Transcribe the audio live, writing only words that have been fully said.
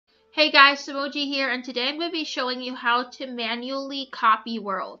Hey guys, Samoji here, and today I'm going to be showing you how to manually copy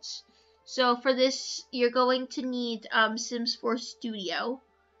worlds. So for this, you're going to need Sims 4 Studio,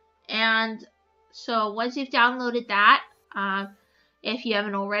 and so once you've downloaded that, if you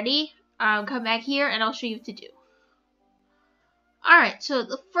haven't already, come back here and I'll show you what to do. Alright, so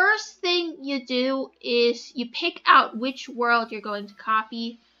the first thing you do is you pick out which world you're going to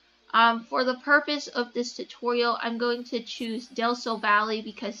copy. For the purpose of this tutorial, I'm going to choose Del Sol Valley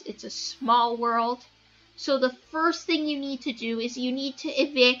because it's a small world. So the first thing you need to do is you need to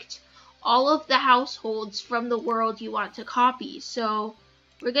evict all of the households from the world you want to copy. So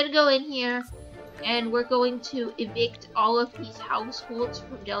we're going to go in here and we're going to evict all of these households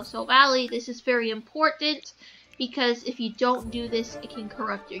from Del Sol Valley. This is very important because if you don't do this, it can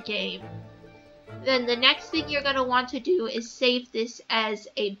corrupt your game. Then the next thing you're going to want to do is save this as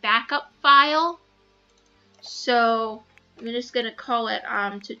a backup file. So I'm just going to call it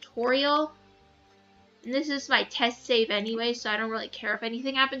tutorial. And this is my test save anyway, so I don't really care if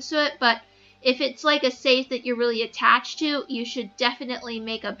anything happens to it. But if it's like a save that you're really attached to, you should definitely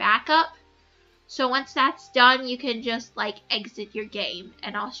make a backup. So once that's done, you can just like exit your game,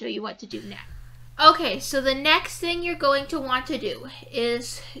 and I'll show you what to do next. Okay, so the next thing you're going to want to do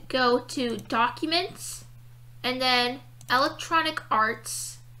is go to Documents, and then Electronic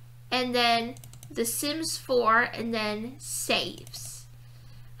Arts, and then The Sims 4, and then Saves.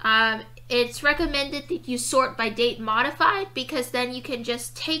 It's recommended that you sort by date modified because then you can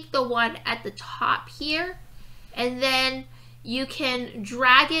just take the one at the top here, and then you can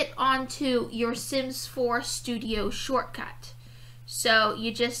drag it onto your Sims 4 Studio shortcut. So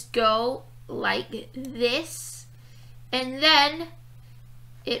you just go like this, and then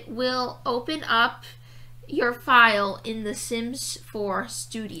it will open up your file in the Sims 4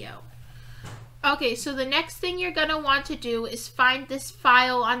 Studio. Okay, so the next thing you're going to want to do is find this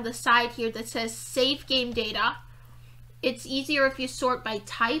file on the side here that says Save Game Data. It's easier if you sort by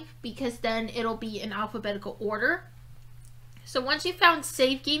type because then it'll be in alphabetical order. So once you found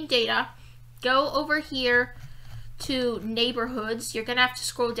Save Game Data, go over here to Neighborhoods. You're going to have to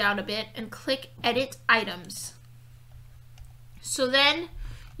scroll down a bit and click Edit Items. So then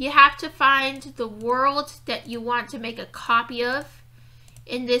you have to find the world that you want to make a copy of.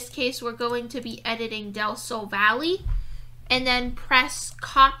 In this case, we're going to be editing Del Sol Valley, and then press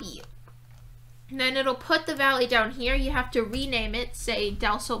Copy. And then it'll put the valley down here. You have to rename it, say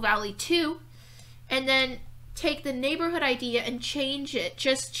Del Sol Valley 2, and then take the neighborhood ID and change it.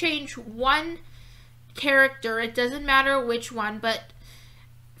 Just change one character, it doesn't matter which one, but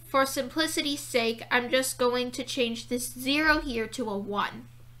for simplicity's sake, I'm just going to change this 0 here to a 1.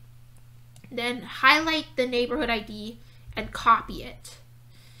 Then highlight the neighborhood ID and copy it,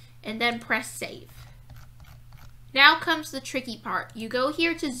 and then press save. Now comes the tricky part. You go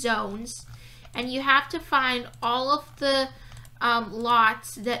here to zones, and you have to find all of the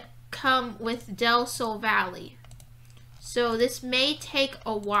lots that come with Del Sol Valley. So this may take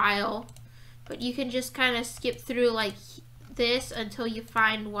a while, but you can just kind of skip through like this until you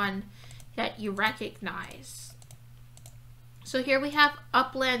find one that you recognize. So here we have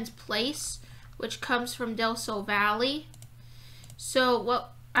Uplands Place, which comes from Del Sol Valley. So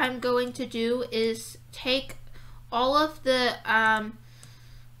what I'm going to do is take all of the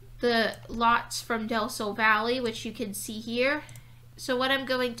lots from Del Sol Valley, which you can see here. So what I'm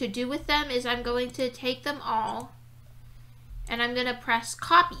going to do with them is I'm going to take them all, and I'm going to press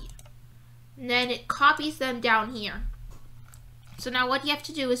copy. And then it copies them down here. So now what you have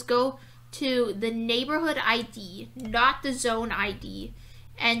to do is go to the neighborhood ID, not the zone ID,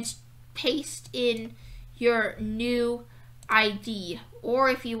 and paste in your new ID. Or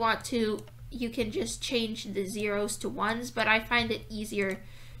if you want to, you can just change the 0s to 1s, but I find it easier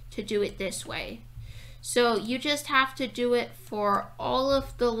to do it this way. So you just have to do it for all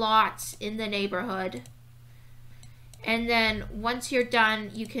of the lots in the neighborhood. And then once you're done,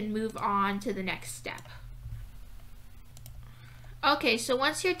 you can move on to the next step. Okay, so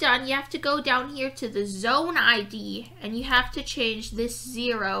once you're done, you have to go down here to the zone ID, and you have to change this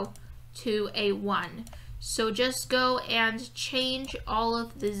 0 to a 1. So just go and change all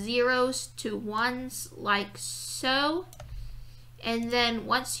of the 0s to 1s like so. And then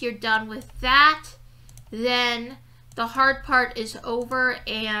once you're done with that, then the hard part is over,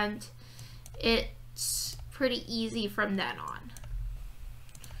 and it's pretty easy from then on.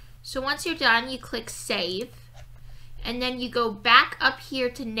 So once you're done, you click Save, and then you go back up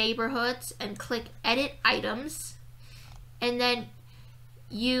here to Neighborhoods and click Edit Items, and then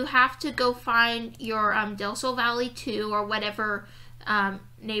you have to go find your Del Sol Valley 2 or whatever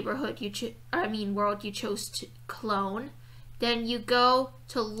neighborhood world you chose to clone. then you go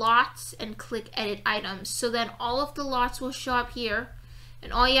to lots and click edit items. So then all of the lots will show up here,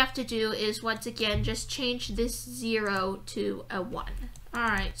 and all you have to do is once again just change this 0 to a 1.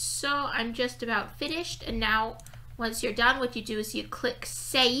 Alright, so I'm just about finished, and now once you're done, what you do is you click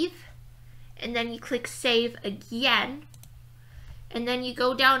save, and then you click save again, and then you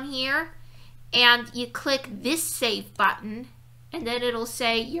go down here and you click this save button, and then it'll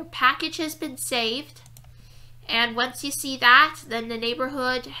say your package has been saved, and once you see that, then the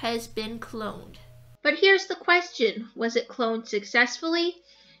neighborhood has been cloned. But here's the question, was it cloned successfully?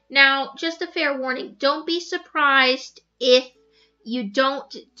 Now, just a fair warning, don't be surprised if you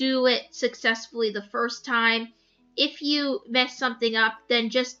don't do it successfully the first time. If you mess something up, then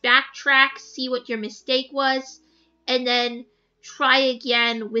just backtrack, see what your mistake was, and then try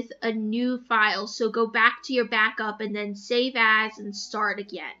again with a new file. So go back to your backup and then save as and start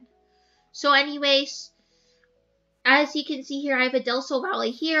again. So anyways, as you can see here, I have a Del Sol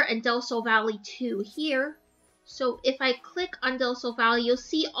Valley here and Del Sol Valley 2 here. So if I click on Del Sol Valley, you'll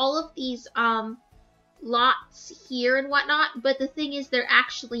see all of these lots here and whatnot, but the thing is they're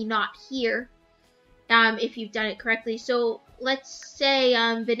actually not here if you've done it correctly. So let's say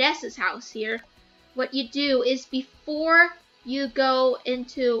Vanessa's house here. What you do is before you go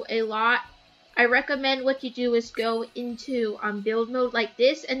into a lot, I recommend what you do is go into build mode like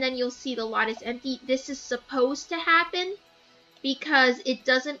this, and then you'll see the lot is empty. This is supposed to happen because it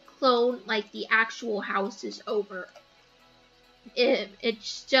doesn't clone like the actual house is over.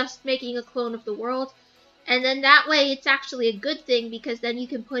 It's just making a clone of the world. And then that way it's actually a good thing because then you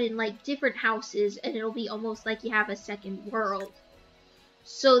can put in like different houses and it'll be almost like you have a second world.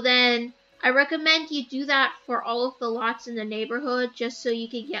 So then I recommend you do that for all of the lots in the neighborhood just so you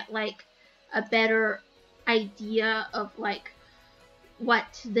can get like a better idea of like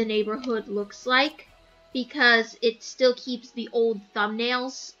what the neighborhood looks like, because it still keeps the old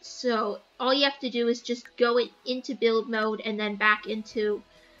thumbnails. So all you have to do is just go into build mode and then back into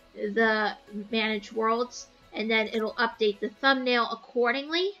the manage worlds, and then it'll update the thumbnail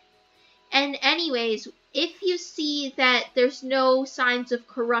accordingly. And anyways, if you see that there's no signs of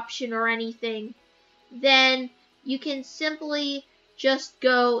corruption or anything, then you can simply just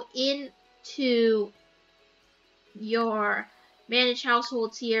go into your manage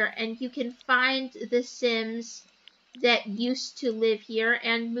households here and you can find the Sims that used to live here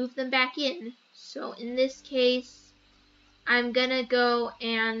and move them back in. So in this case, I'm gonna go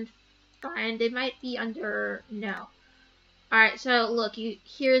and find, they might be under, no. Alright, so look,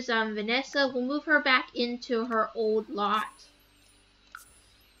 here's Vanessa. We'll move her back into her old lot.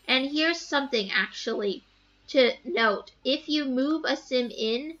 And here's something actually to note. If you move a Sim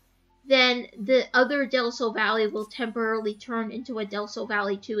in, then the other Del Sol Valley will temporarily turn into a Del Sol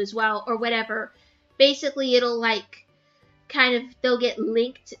Valley 2 as well, or whatever. Basically, it'll like, kind of, they'll get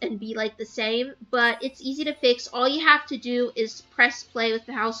linked and be like the same, but it's easy to fix. All you have to do is press play with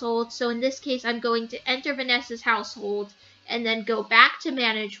the household. So in this case, I'm going to enter Vanessa's household and then go back to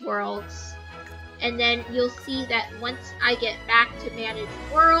manage worlds. And then you'll see that once I get back to manage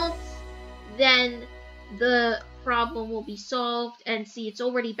worlds, then the problem will be solved, and see, it's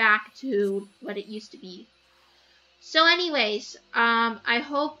already back to what it used to be. So anyways, I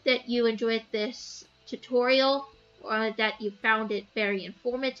hope that you enjoyed this tutorial, that you found it very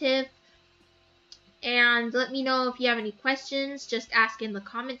informative, and let me know if you have any questions. Just ask in the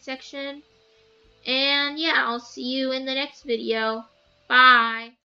comment section, and yeah, I'll see you in the next video. Bye!